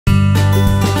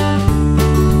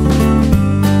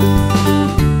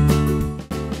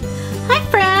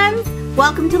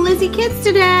welcome to Lizzie Kids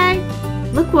today.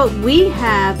 Look what we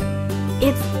have.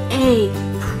 It's a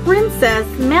princess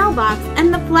mailbox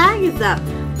and the flag is up.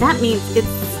 That means it's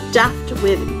stuffed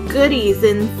with goodies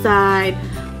inside.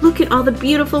 Look at all the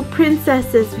beautiful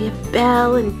princesses. We have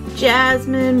Belle and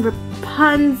Jasmine,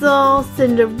 Rapunzel,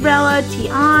 Cinderella,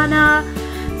 Tiana,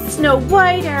 Snow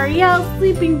White, Ariel,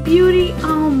 Sleeping Beauty.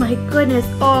 Oh my goodness,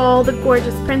 all the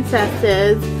gorgeous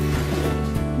princesses.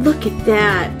 Look at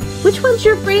that. Which one's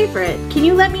your favorite? Can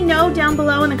you let me know down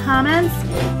below in the comments?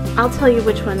 I'll tell you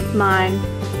which one's mine.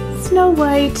 Snow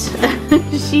White.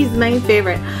 She's my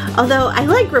favorite. Although I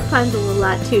like Rapunzel a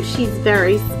lot too. She's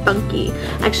very spunky.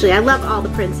 Actually, I love all the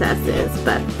princesses,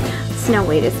 but Snow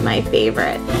White is my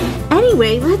favorite.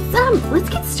 Anyway, let's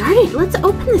get started. Let's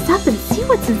open this up and see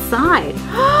what's inside.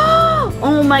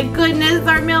 Oh my goodness,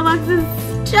 our mailbox is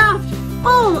stuffed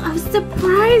full of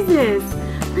surprises.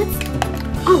 Let's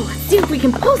see if we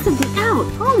can pull something out.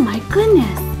 Oh my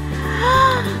goodness.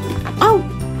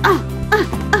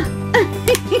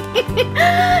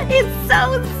 It's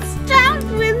so stuffed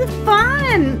with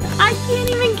fun. I can't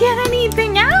even get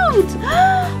anything out.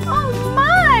 Oh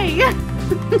my.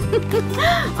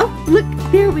 Oh, look,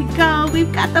 there we go.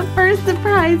 We've got the first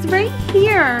surprise right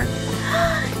here.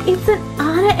 It's an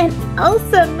Anna and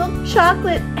Elsa milk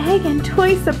chocolate egg and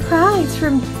toy surprise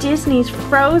from Disney's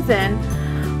Frozen.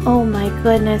 Oh my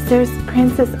goodness, there's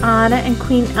Princess Anna and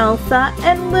Queen Elsa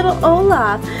and little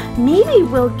Olaf. Maybe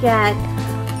we'll get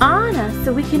Anna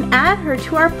so we can add her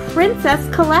to our princess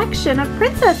collection of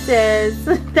princesses.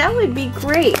 That would be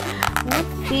great.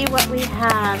 Let's see what we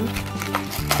have.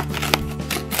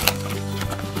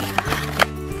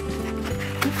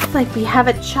 Looks like we have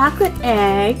a chocolate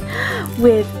egg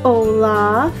with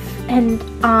Olaf and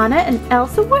Anna and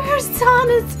Elsa. Where's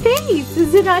Anna's face?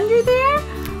 Is it under there?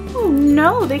 Oh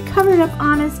no, they covered up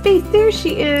Anna's face. There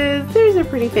she is. There's her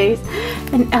pretty face.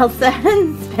 And Elsa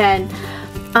and Sven.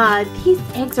 These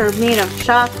eggs are made of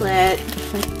chocolate,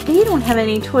 but they don't have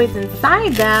any toys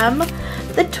inside them.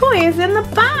 The toy is in the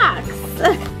box.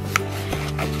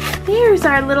 There's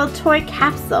our little toy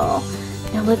capsule.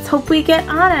 Now let's hope we get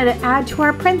Anna to add to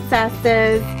our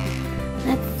princesses.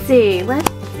 Let's see.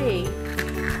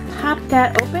 Pop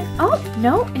that open. Oh,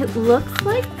 no, it looks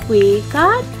like we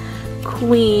got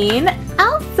Queen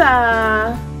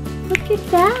Elsa. Look at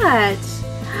that.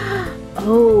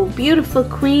 Oh, beautiful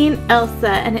Queen Elsa.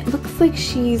 And it looks like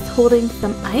she's holding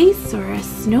some ice or a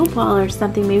snowball or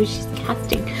something. Maybe she's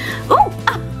casting. Oh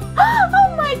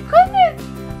my goodness.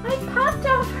 I popped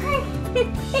off her.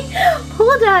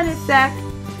 Hold on a sec.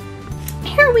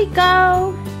 Here we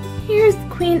go. Here's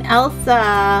Queen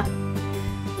Elsa.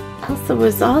 Elsa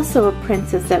was also a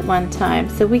princess at one time,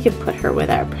 so we can put her with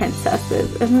our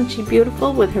princesses. Isn't she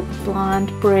beautiful with her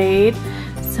blonde braid?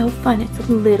 So fun. It's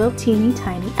a little teeny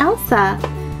tiny Elsa.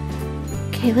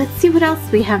 Okay, let's see what else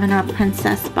we have in our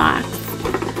princess box.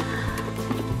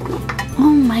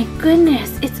 Oh my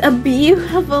goodness, it's a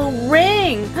beautiful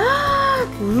ring.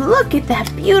 Look at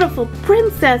that beautiful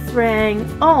princess ring.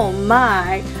 Oh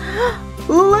my.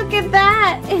 Look at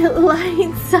that. It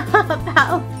lights up.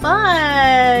 How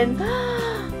fun.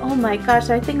 Oh my gosh,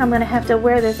 I think I'm going to have to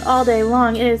wear this all day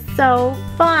long. It is so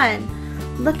fun.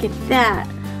 Look at that.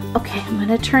 Okay, I'm going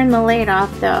to turn the light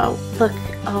off though. Look,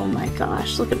 oh my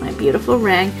gosh, look at my beautiful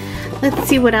ring. Let's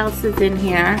see what else is in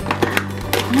here.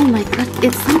 Oh my god,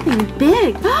 it's something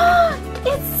big.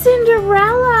 It's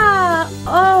Cinderella.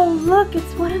 Oh, look,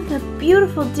 it's one of the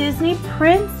beautiful Disney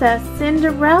Princess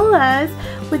Cinderellas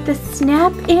with the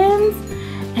snap-ins.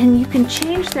 And you can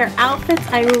change their outfits.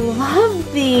 I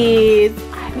love these.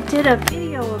 I did a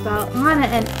video about Anna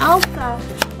and Elsa, a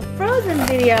Frozen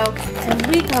video, and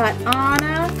we got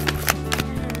Anna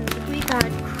and we got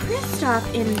Kristoff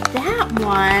in that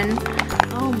one.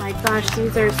 Oh my gosh,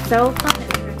 these are so fun.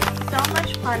 So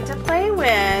much fun to play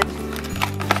with.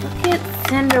 Look at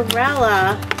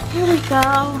Cinderella. Here we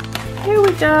go. Here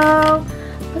we go.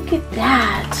 Look at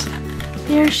that.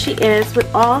 There she is with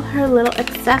all her little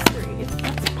accessories.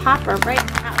 Let's pop her right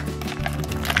out.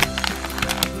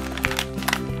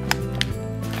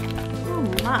 Oh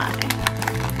my.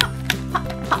 Pop, pop,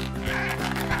 pop.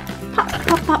 Pop,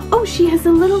 pop, pop. Oh, she has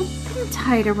a little thing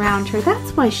tied around her.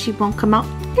 That's why she won't come out.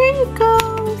 There you go,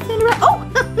 Cinderella. Oh!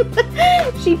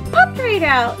 She popped right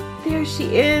out. There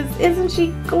she is. Isn't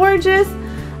she gorgeous?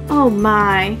 Oh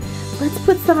my. Let's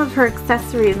put some of her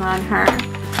accessories on her.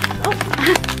 Oh.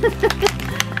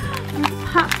 Let's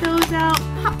pop those out.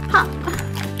 Pop, pop.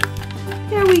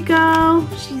 There we go.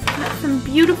 She's got some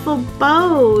beautiful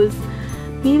bows.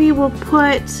 Maybe we'll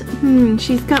put,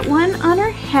 she's got one on her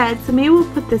head, so maybe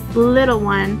we'll put this little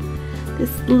one.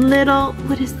 This little,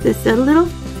 what is this? A little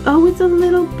Oh, it's a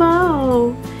little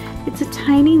bow. It's a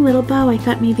tiny little bow. I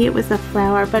thought maybe it was a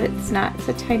flower, but it's not. It's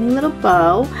a tiny little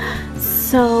bow.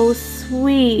 So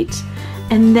sweet.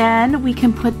 And then we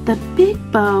can put the big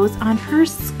bows on her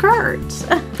skirt.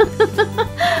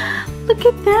 Look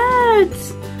at that.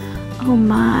 Oh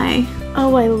my.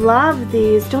 Oh, I love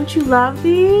these. Don't you love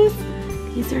these?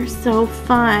 These are so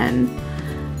fun.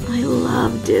 I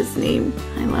love Disney.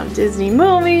 I love Disney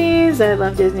movies. I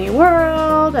love Disney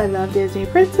World. I love Disney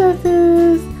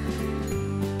princesses.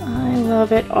 I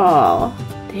love it all.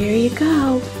 There you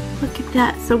go. Look at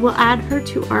that. So we'll add her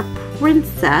to our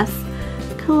princess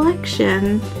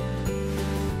collection.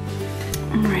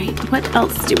 All right, what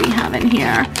else do we have in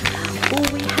here?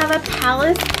 Oh, we have a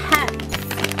Palace Pets.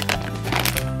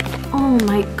 Oh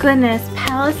my goodness,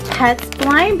 Palace Pets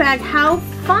blind bag. How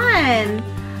fun!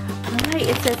 All right,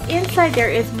 it says inside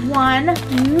there is one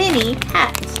mini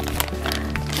pet.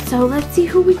 So let's see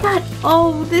who we got.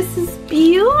 Oh, this is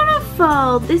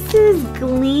beautiful. This is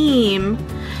Gleam.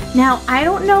 Now, I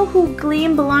don't know who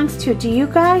Gleam belongs to. Do you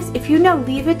guys? If you know,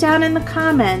 leave it down in the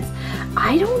comments.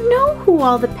 I don't know who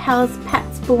all the Palace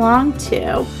Pets belong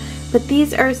to, but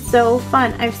these are so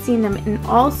fun. I've seen them in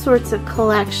all sorts of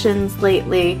collections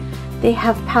lately. They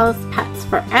have Palace Pets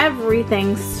for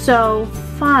everything. So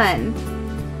fun.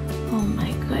 Oh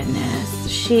my goodness.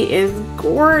 She is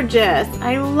gorgeous.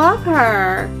 I love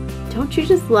her. Don't you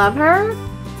just love her?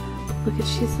 Look at,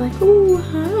 she's like, oh,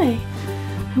 hi.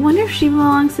 I wonder if she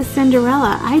belongs to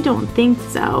Cinderella. I don't think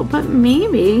so, but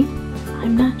maybe.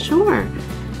 I'm not sure.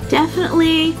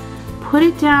 Definitely put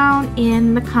it down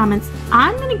in the comments.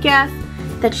 I'm gonna guess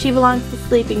that she belongs to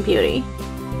Sleeping Beauty.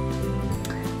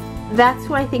 That's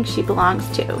who I think she belongs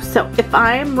to. So if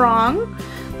I am wrong,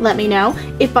 let me know.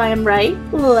 If I am right,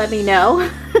 let me know.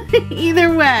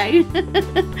 Either way.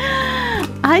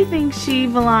 I think she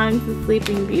belongs to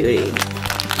Sleeping Beauty.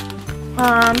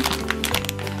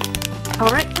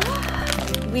 Alright,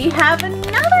 we have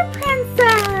another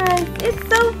princess. It's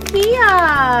Sophia.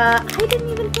 I didn't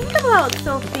even think about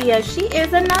Sophia. She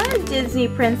is another Disney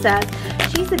princess.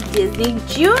 She's a Disney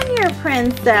Junior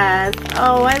princess.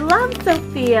 Oh, I love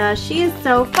Sophia. She is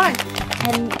so fun.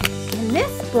 And in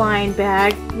this blind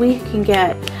bag, we can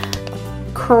get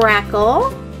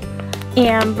Crackle,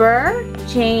 Amber,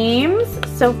 James,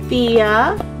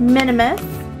 Sophia, Minimus,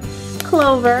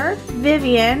 Clover,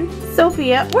 Vivian,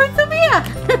 Sophia. Where's Sophia?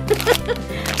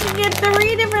 We get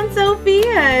 3 different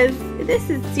Sophias. This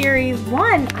is series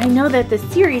 1. I know that the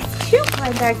series 2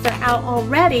 blind bags are out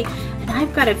already, and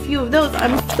I've got a few of those.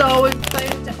 I'm so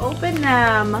excited to open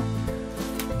them.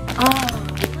 Oh,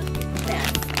 look at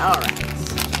this. All right.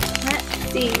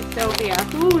 Let's see, Sophia.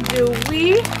 Who do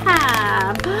we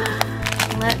have?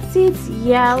 Let's see, it's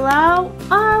yellow.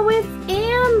 Oh, it's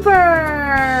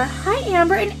Amber. Hi,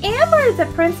 Amber. And Amber is a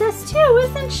princess too,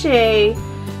 isn't she?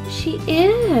 She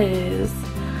is.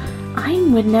 I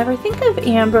would never think of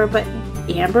Amber, but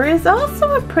Amber is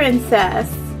also a princess.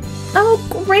 Oh,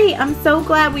 great. I'm so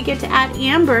glad we get to add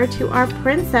Amber to our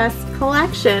princess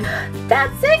collection.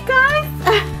 That's it, guys.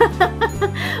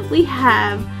 We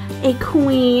have a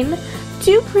queen,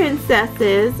 2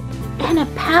 princesses, and a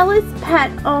Palace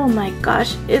Pet. Oh my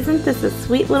gosh, isn't this a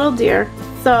sweet little deer?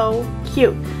 So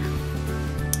cute.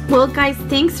 Well, guys,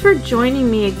 thanks for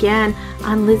joining me again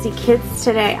on Lizzie Kids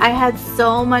today. I had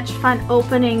so much fun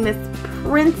opening this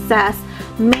princess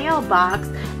mailbox,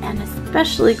 and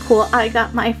especially cool, I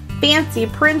got my fancy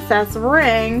princess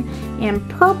ring in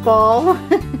purple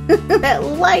that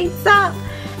lights up,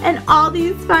 and all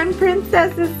these fun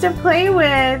princesses to play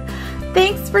with.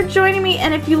 Thanks for joining me,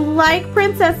 and if you like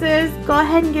princesses, go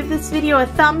ahead and give this video a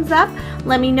thumbs up.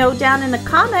 Let me know down in the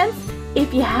comments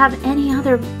if you have any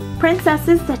other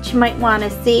princesses that you might want to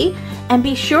see, and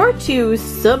be sure to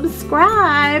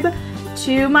subscribe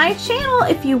to my channel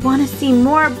if you want to see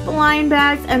more blind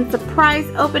bags and surprise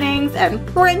openings and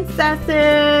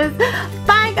princesses.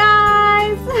 Bye,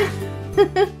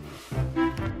 guys.